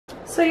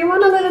So you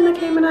want to live in the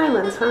Cayman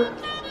Islands, huh?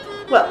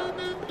 Well,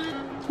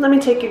 let me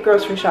take you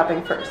grocery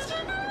shopping first.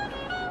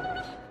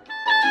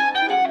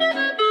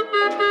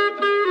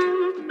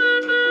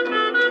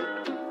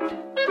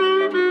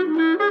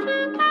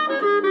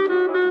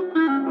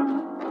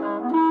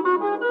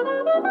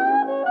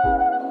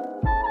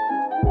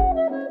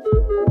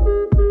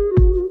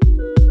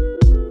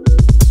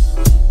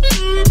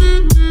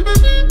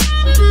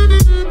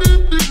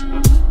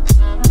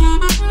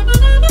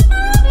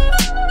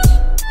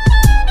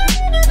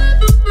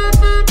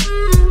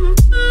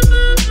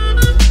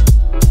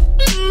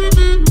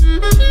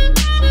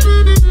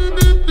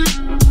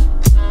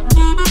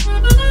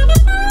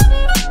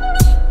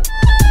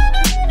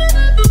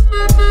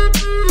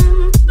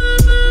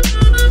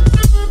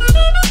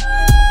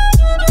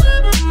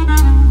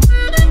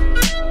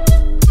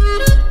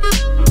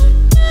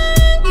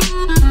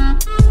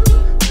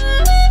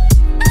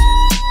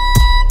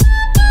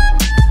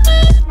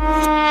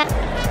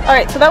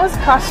 Alright, so that was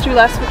Cost You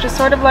Less, which is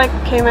sort of like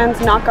Cayman's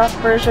knockoff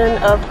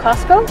version of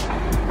Costco.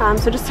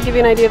 So just to give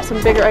you an idea of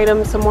some bigger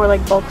items, some more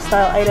like bulk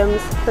style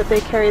items that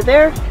they carry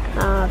there.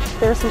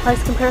 There's some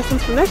price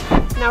comparisons from there.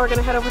 Now we're going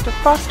to head over to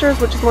Foster's,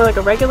 which is more like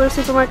a regular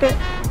supermarket,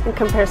 and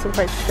compare some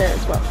prices there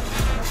as well.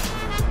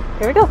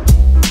 Here we go.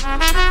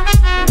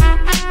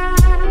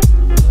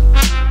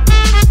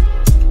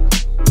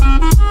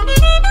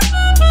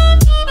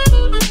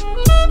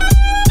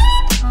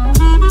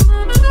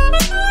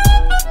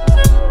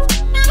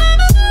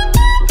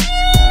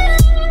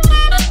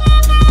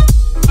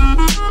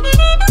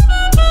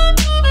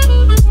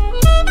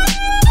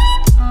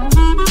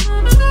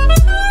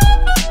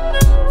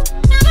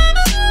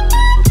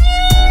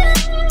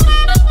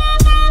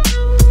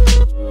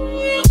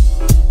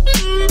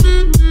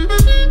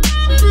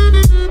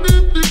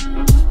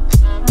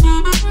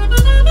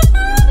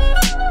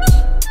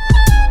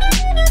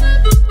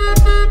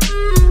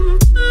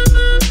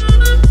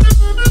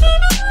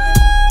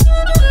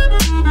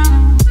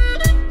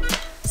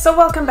 So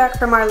welcome back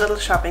from our little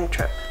shopping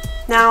trip.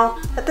 Now,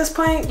 at this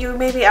point, you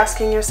may be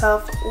asking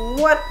yourself,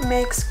 what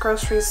makes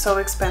groceries so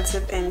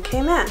expensive in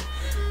Cayman?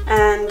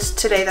 And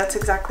today, that's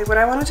exactly what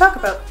I want to talk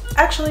about.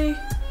 Actually,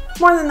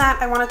 more than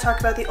that, I want to talk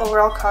about the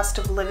overall cost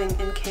of living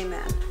in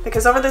Cayman.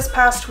 Because over this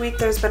past week,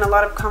 there's been a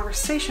lot of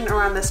conversation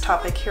around this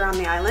topic here on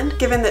the island,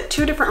 given that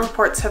 2 different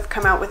reports have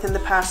come out within the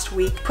past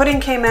week,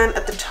 putting Cayman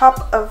at the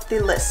top of the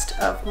list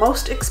of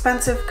most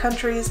expensive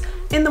countries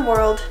in the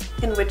world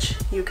in which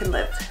you can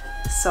live.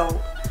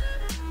 So,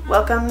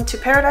 welcome to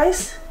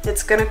paradise.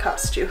 It's gonna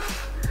cost you.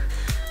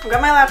 I've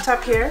got my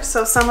laptop here,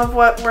 so some of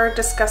what we're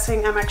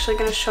discussing I'm actually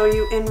gonna show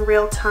you in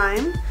real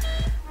time.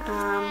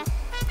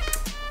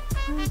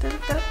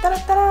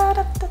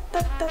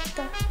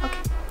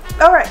 Okay,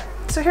 alright,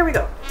 so here we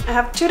go. I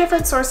have 2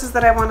 different sources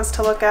that I want us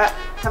to look at.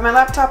 I have my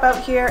laptop out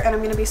here and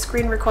I'm gonna be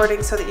screen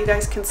recording so that you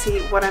guys can see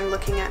what I'm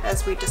looking at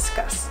as we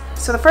discuss.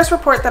 So the first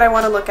report that I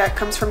want to look at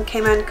comes from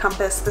CAYMAN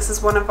Compass. This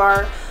is one of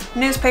our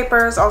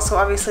newspapers. Also,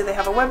 obviously, they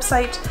have a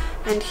website.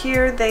 And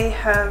here they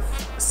have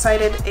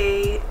cited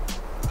a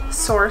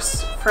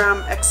source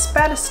from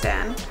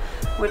Expatistan,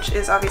 which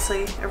is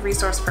obviously a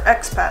resource for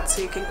expats.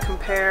 So you can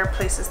compare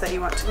places that you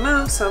want to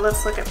move. So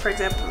let's look at, for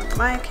example, in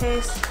my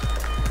case,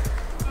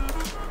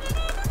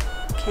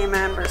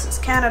 Cayman versus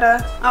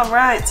Canada.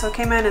 Alright, so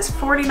Cayman is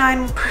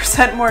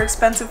 49% more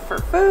expensive for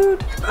food,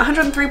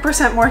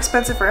 103% more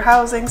expensive for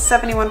housing,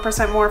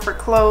 71% more for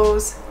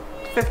clothes,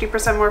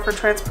 50% more for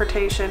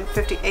transportation,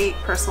 58%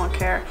 personal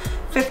care,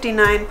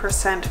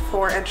 59%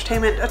 for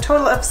entertainment, a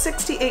total of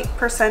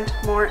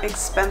 68% more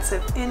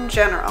expensive in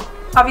general.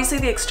 Obviously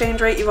the exchange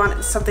rate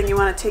is something you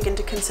want to take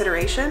into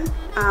consideration,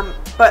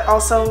 but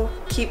also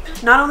keep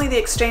not only the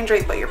exchange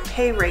rate but your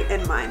pay rate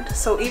in mind.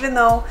 So even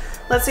though,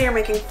 let's say you're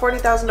making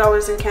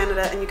 $40,000 in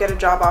Canada and you get a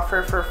job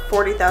offer for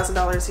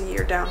 $40,000 a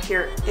year down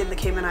here in the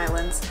Cayman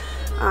Islands,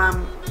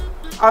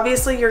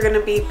 obviously you're going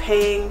to be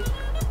paying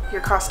your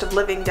cost of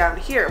living down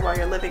here while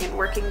you're living and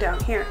working down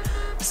here.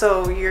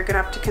 So you're going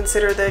to have to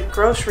consider that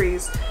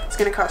groceries is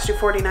going to cost you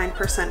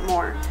 49%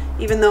 more.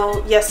 Even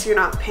though, yes, you're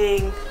not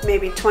paying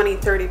maybe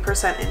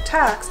 20-30% in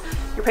tax,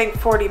 you're paying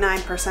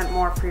 49%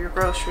 more for your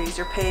groceries.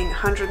 You're paying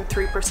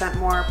 103%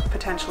 more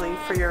potentially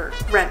for your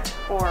rent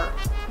or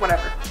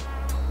whatever.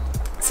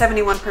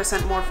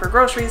 71% more for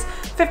groceries,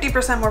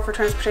 50% more for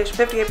transportation,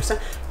 58%.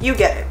 You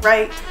get it,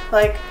 right?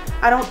 Like,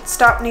 I don't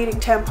stop needing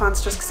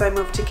tampons just because I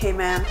moved to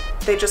Cayman.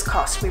 They just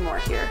cost me more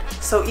here.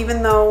 So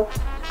even though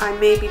I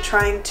may be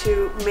trying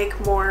to make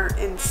more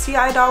in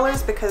CI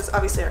dollars, because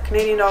obviously our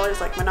Canadian dollar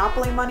is like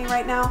monopoly money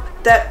right now,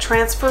 that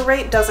transfer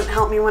rate doesn't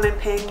help me when I'm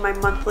paying my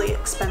monthly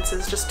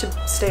expenses just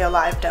to stay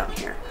alive down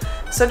here.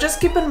 So just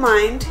keep in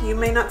mind, you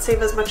may not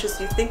save as much as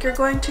you think you're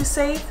going to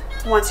save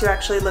once you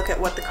actually look at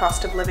what the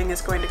cost of living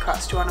is going to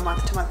cost you on a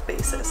month-to-month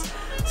basis.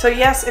 So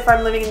yes, if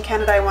I'm living in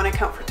Canada, I want to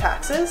account for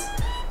taxes,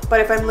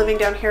 but if I'm living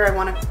down here, I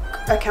want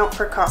to account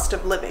for cost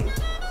of living.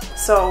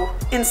 So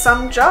in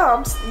some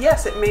jobs,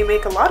 yes, it may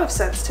make a lot of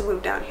sense to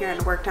move down here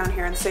and work down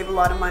here and save a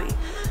lot of money.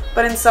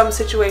 But in some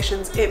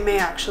situations, it may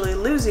actually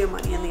lose you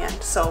money in the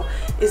end. So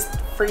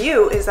for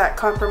you, is that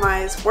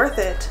compromise worth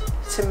it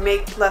to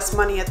make less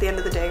money at the end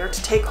of the day, or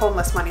to take home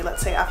less money,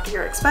 let's say, after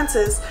your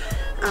expenses,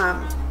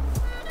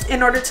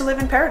 in order to live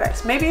in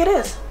paradise? Maybe it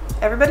is.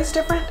 Everybody's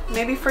different.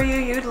 Maybe for you,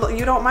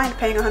 you don't mind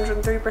paying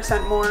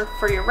 103% more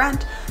for your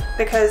rent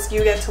because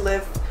you get to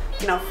live,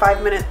 you know,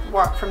 5-minute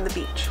walk from the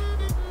beach.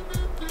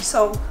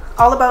 So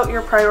all about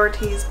your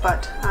priorities,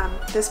 but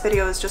this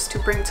video is just to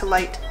bring to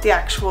light the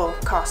actual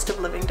cost of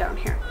living down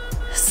here.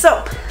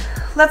 So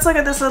let's look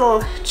at this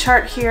little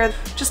chart here.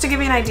 Just to give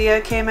you an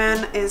idea,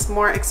 Cayman is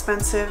more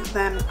expensive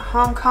than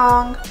Hong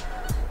Kong,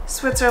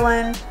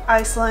 Switzerland,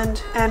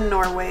 Iceland, and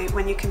Norway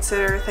when you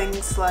consider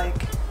things like,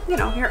 you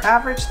know, your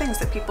average things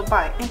that people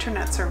buy: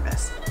 internet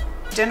service,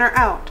 dinner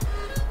out,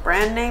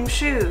 brand name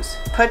shoes,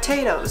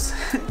 potatoes,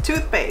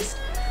 toothpaste.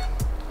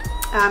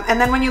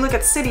 And then when you look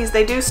at cities,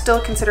 they do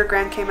still consider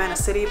Grand Cayman a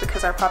city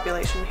because our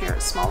population here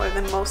is smaller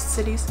than most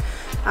cities.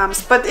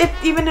 But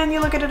even when you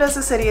look at it as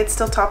a city, it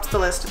still tops the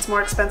list. It's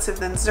more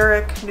expensive than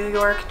Zurich, New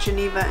York,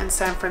 Geneva, and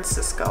San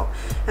Francisco.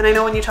 And I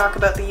know when you talk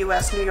about the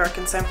US, New York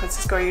and San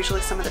Francisco are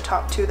usually some of the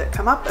top 2 that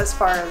come up as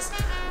far as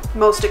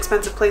most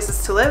expensive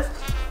places to live.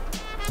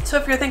 So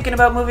if you're thinking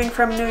about moving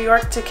from New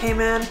York to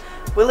Cayman,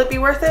 will it be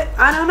worth it?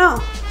 I don't know.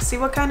 See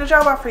what kind of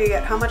job offer you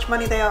get, how much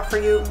money they offer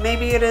you.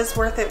 Maybe it is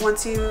worth it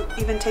once you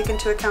even take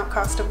into account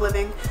cost of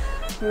living.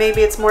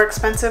 Maybe it's more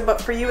expensive, but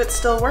for you it's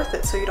still worth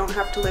it, so you don't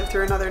have to live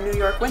through another New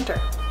York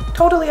winter.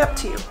 Totally up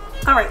to you.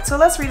 Alright, so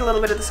let's read a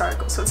little bit of this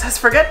article. So it says,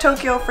 forget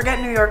Tokyo,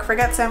 forget New York,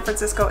 forget San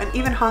Francisco, and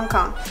even Hong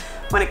Kong.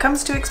 When it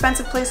comes to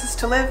expensive places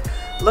to live,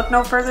 look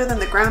no further than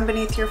the ground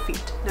beneath your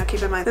feet. Now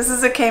keep in mind, this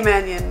is a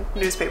Caymanian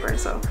newspaper,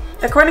 so.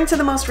 According to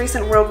the most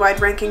recent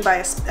worldwide ranking by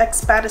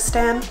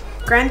Expatistan,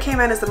 Grand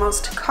Cayman is the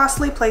most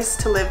costly place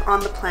to live on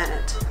the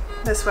planet.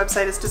 This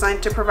website is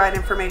designed to provide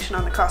information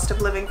on the cost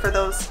of living for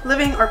those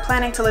living or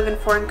planning to live in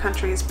foreign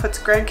countries, puts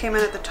Grand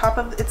Cayman at the top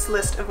of its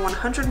list of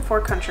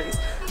 104 countries,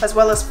 as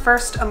well as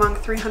first among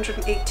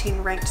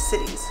 318 ranked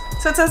cities.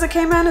 So it says that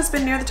Cayman has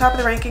been near the top of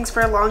the rankings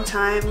for a long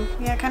time.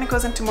 Yeah, it kind of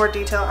goes into more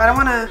detail. I don't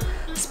want to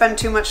spend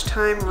too much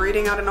time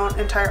reading out an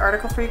entire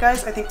article for you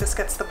guys. I think this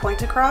gets the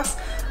point across.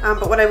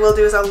 But what I will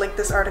do is I'll link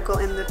this article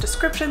in the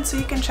description so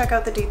you can check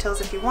out the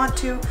details if you want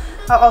to.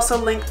 I'll also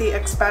link the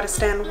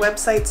Expatistan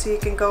website so you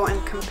can go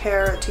and compare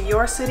to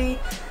your city.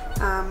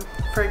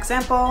 For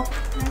example,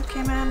 Grand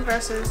Cayman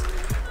versus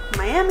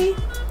Miami.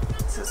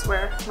 This is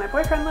where my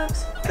boyfriend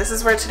lives. This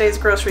is where today's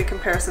grocery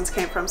comparisons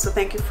came from. So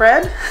thank you,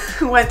 Fred,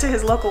 who went to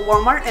his local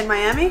Walmart in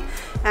Miami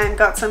and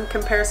got some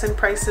comparison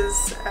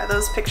prices,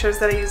 those pictures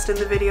that I used in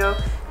the video,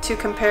 to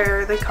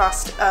compare the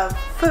cost of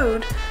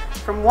food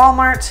from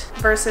Walmart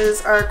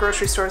versus our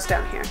grocery stores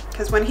down here.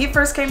 Because when he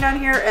first came down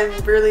here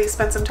and really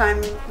spent some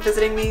time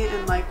visiting me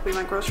and like we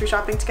went grocery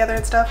shopping together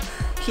and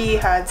stuff, he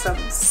had some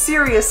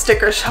serious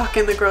sticker shock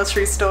in the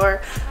grocery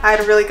store. I had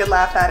a really good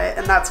laugh at it,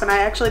 and that's when I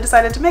actually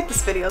decided to make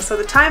this video. So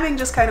the timing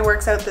just kind of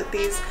works out that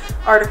these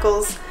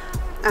articles,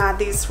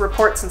 these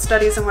reports and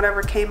studies and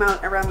whatever came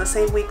out around the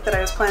same week that I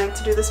was planning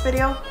to do this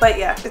video. But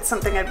yeah, it's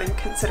something I've been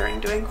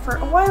considering doing for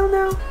a while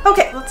now.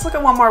 Okay, let's look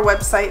at one more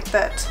website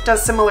that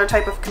does similar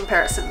type of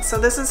comparisons. So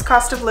this is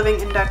Cost of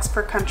Living Index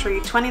per Country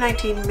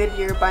 2019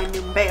 Mid-Year by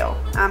Numbeo.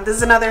 This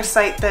is another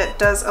site that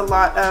does a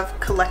lot of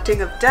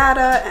collecting of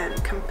data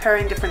and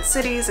comparing different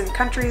cities and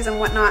countries and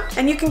whatnot.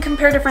 And you can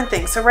compare different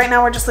things. So right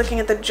now we're just looking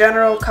at the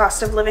general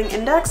cost of living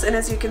index, and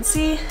as you can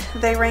see,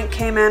 they rank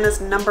Cayman as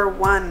number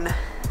 1.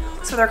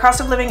 So their cost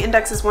of living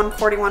index is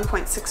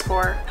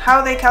 141.64.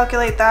 How they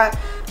calculate that,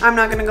 I'm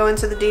not going to go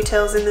into the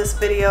details in this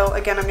video.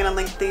 Again, I'm going to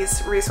link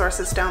these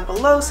resources down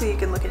below so you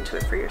can look into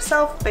it for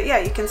yourself. But yeah,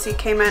 you can see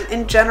Cayman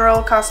in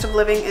general cost of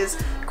living is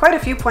quite a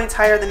few points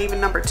higher than even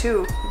number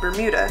 2,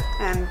 Bermuda.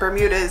 And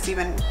Bermuda is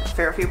even a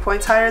fair few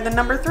points higher than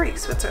number 3,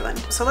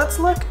 Switzerland. So let's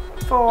look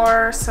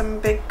for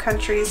some big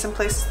countries, some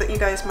places that you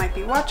guys might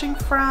be watching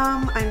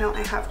from. I know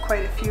I have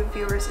quite a few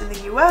viewers in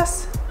the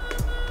US.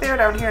 They're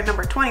down here at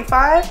number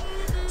 25.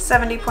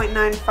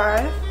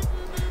 70.95.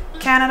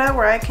 Canada,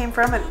 where I came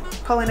from, and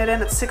pulling it in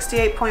at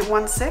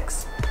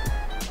 68.16.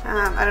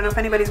 I don't know if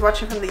anybody's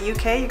watching from the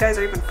UK. You guys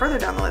are even further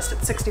down the list at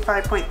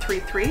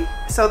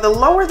 65.33. So the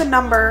lower the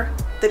number,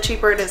 the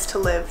cheaper it is to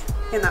live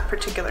in that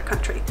particular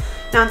country.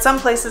 Now in some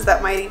places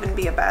that might even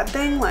be a bad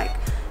thing, like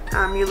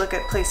you look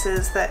at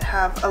places that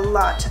have a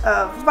lot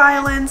of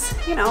violence,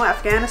 you know,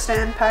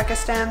 Afghanistan,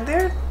 Pakistan,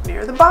 they're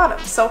near the bottom.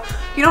 So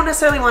you don't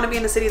necessarily want to be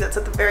in a city that's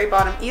at the very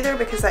bottom either,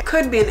 because that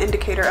could be an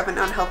indicator of an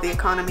unhealthy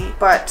economy.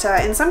 But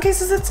in some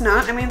cases it's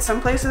not. I mean, some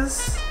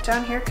places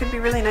down here could be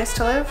really nice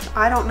to live.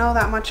 I don't know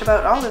that much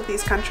about all of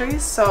these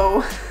countries,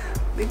 so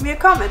leave me a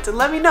comment and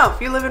let me know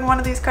if you live in one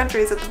of these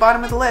countries at the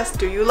bottom of the list.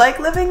 Do you like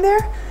living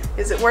there?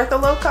 Is it worth a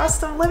low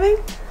cost of living?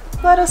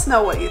 Let us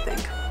know what you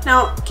think.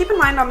 Now, keep in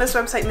mind on this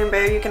website,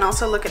 Numbeo, you can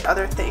also look at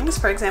other things.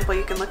 For example,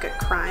 you can look at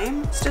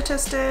crime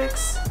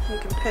statistics. You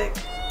can pick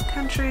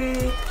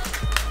country,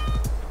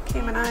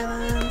 Cayman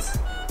Islands.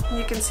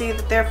 You can see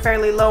that they're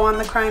fairly low on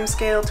the crime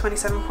scale,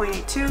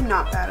 27.82,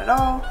 not bad at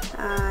all.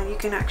 You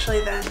can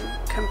actually then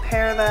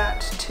compare that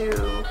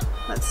to,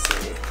 let's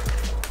see,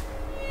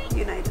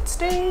 United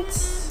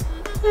States,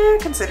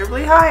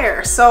 considerably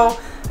higher. So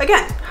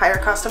again, higher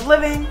cost of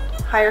living,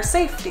 higher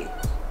safety.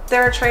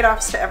 There are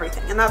trade-offs to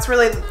everything, and that's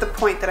really the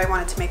point that I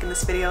wanted to make in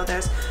this video.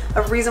 There's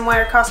a reason why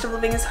our cost of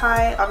living is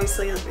high.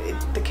 Obviously, in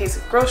the case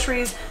of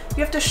groceries, you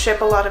have to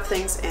ship a lot of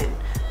things in.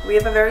 We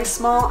have a very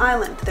small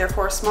island,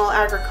 therefore small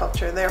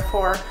agriculture,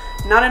 therefore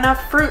not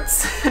enough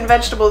fruits and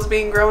vegetables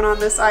being grown on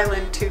this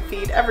island to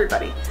feed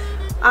everybody.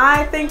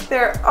 I think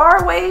there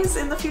are ways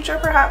in the future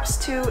perhaps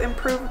to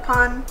improve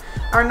upon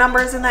our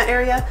numbers in that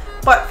area,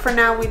 but for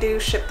now we do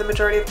ship the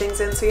majority of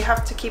things in, so you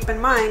have to keep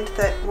in mind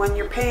that when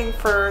you're paying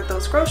for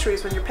those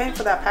groceries, when you're paying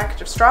for that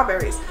package of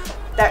strawberries,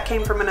 that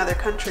came from another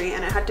country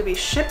and it had to be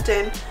shipped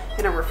in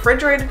a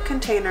refrigerated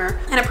container,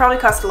 and it probably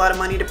cost a lot of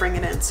money to bring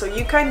it in. So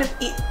you kind of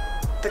eat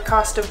the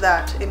cost of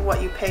that in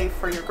what you pay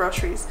for your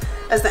groceries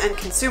as the end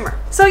consumer.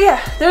 So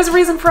yeah, there's a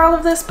reason for all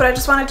of this, but I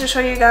just wanted to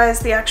show you guys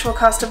the actual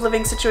cost of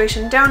living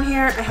situation down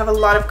here. I have a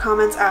lot of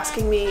comments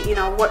asking me, you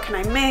know, what can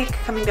I make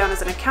coming down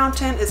as an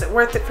accountant? Is it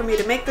worth it for me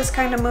to make this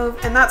kind of move?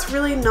 And that's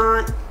really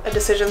not a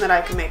decision that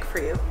I can make for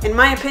you. In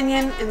my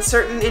opinion, in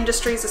certain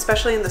industries,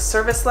 especially in the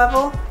service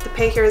level, the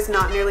pay here is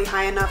not nearly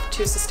high enough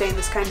to sustain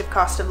this kind of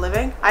cost of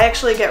living. I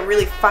actually get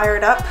really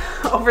fired up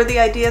over the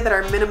idea that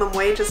our minimum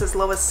wage is as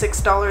low as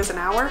 $6 an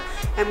hour,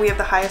 and we have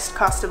the highest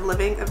cost of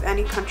living of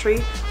any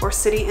country or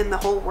city in the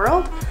whole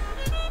world.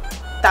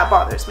 That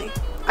bothers me.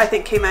 I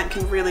think Cayman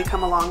can really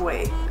come a long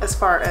way as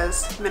far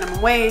as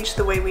minimum wage,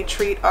 the way we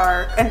treat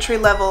our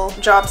entry-level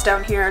jobs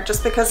down here.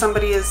 Just because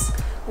somebody is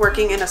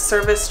working in a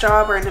service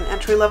job or in an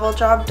entry-level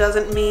job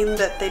doesn't mean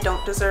that they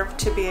don't deserve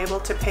to be able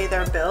to pay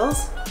their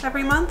bills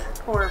every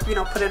month, or, you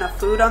know, put enough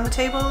food on the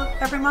table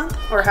every month,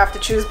 or have to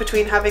choose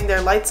between having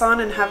their lights on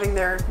and having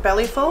their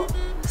belly full.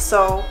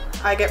 So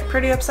I get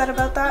pretty upset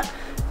about that.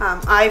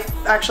 I've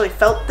actually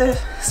felt the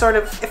sort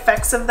of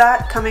effects of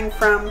that coming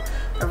from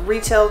a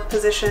retail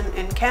position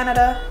in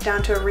Canada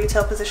down to a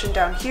retail position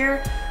down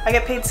here. I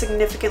get paid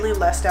significantly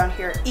less down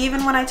here,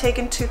 even when I take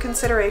into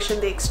consideration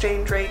the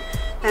exchange rate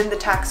and the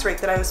tax rate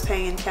that I was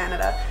paying in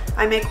Canada.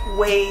 I make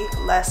way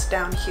less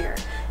down here.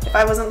 If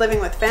I wasn't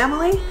living with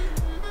family,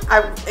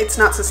 it's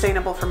not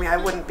sustainable for me. I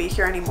wouldn't be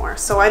here anymore.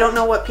 So I don't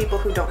know what people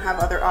who don't have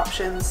other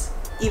options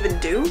even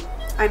do.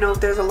 I know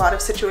there's a lot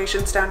of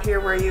situations down here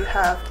where you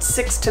have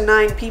 6 to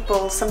 9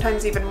 people,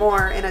 sometimes even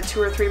more, in a 2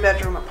 or 3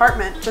 bedroom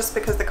apartment just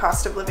because the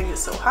cost of living is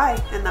so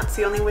high, and that's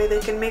the only way they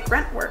can make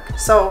rent work.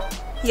 So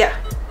yeah,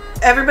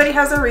 everybody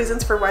has their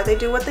reasons for why they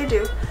do what they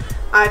do.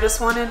 I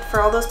just wanted, for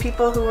all those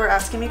people who were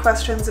asking me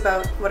questions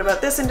about what about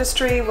this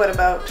industry, what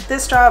about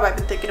this job, I've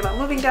been thinking about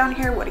moving down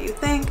here, what do you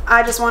think?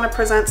 I just want to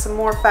present some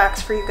more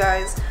facts for you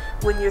guys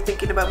when you're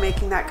thinking about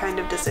making that kind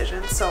of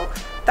decision. So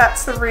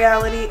that's the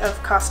reality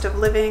of cost of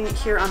living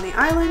here on the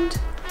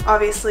island.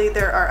 Obviously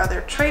there are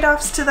other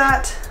trade-offs to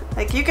that.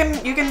 Like you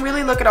can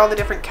really look at all the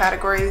different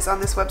categories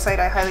on this website.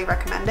 I highly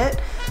recommend it.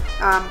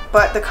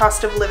 But the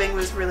cost of living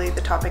was really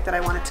the topic that I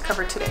wanted to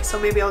cover today. So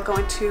maybe I'll go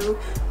into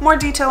more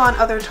detail on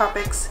other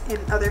topics in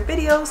other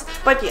videos.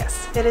 But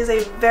yes, it is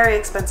a very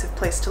expensive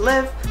place to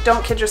live.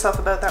 Don't kid yourself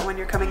about that when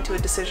you're coming to a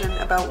decision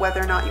about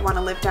whether or not you want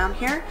to live down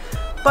here.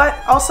 But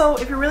also,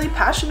 if you're really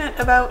passionate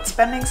about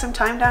spending some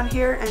time down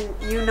here and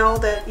you know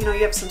that, you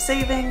have some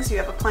savings, you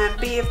have a plan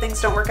B if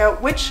things don't work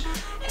out, which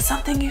is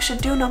something you should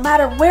do no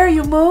matter where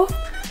you move,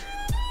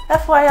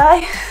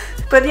 FYI.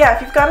 But yeah,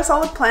 if you've got a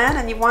solid plan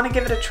and you want to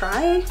give it a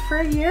try for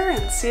a year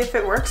and see if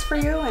it works for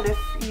you and if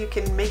you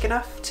can make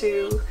enough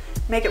to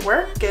make it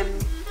work and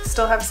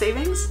still have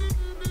savings,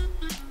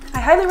 I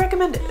highly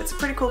recommend it. It's a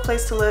pretty cool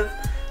place to live,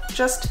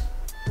 just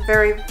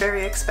very,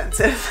 very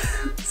expensive.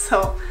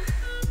 So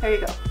there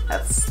you go.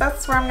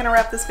 That's where I'm gonna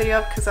wrap this video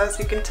up, because as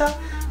you can tell,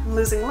 I'm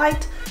losing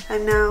light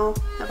and now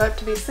about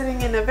to be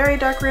sitting in a very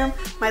dark room.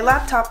 My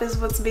laptop is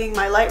what's being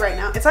my light right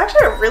now. It's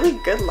actually a really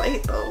good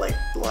light though, like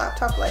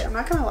laptop light, I'm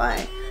not gonna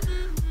lie.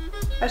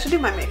 I should do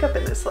my makeup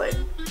in this light.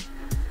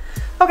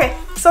 Okay,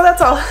 so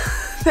that's all.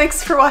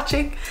 Thanks for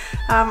watching.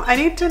 I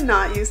need to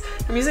not use,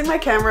 I'm using my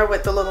camera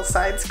with the little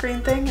side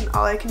screen thing and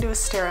all I can do is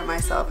stare at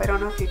myself. I don't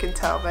know if you can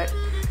tell, but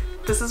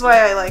this is why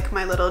I like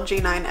my little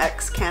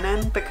G9X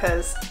Canon,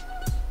 because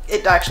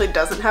it actually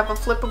doesn't have a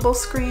flippable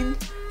screen,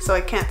 so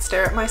I can't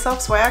stare at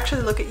myself, so I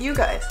actually look at you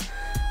guys.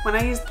 When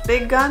I use the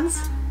big guns,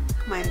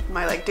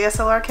 my like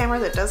DSLR camera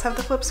that does have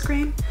the flip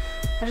screen,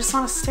 I just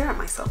want to stare at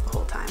myself the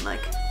whole time. Like,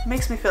 it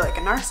makes me feel like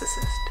a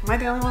narcissist. Am I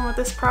the only one with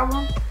this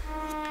problem?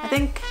 I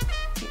think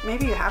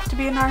maybe you have to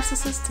be a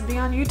narcissist to be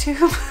on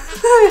YouTube.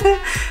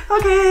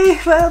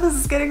 Okay, well, this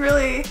is getting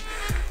really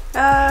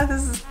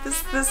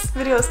this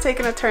video is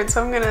taking a turn,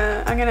 so I'm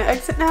gonna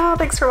exit now.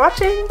 Thanks for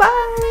watching.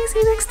 Bye. See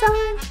you next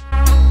time.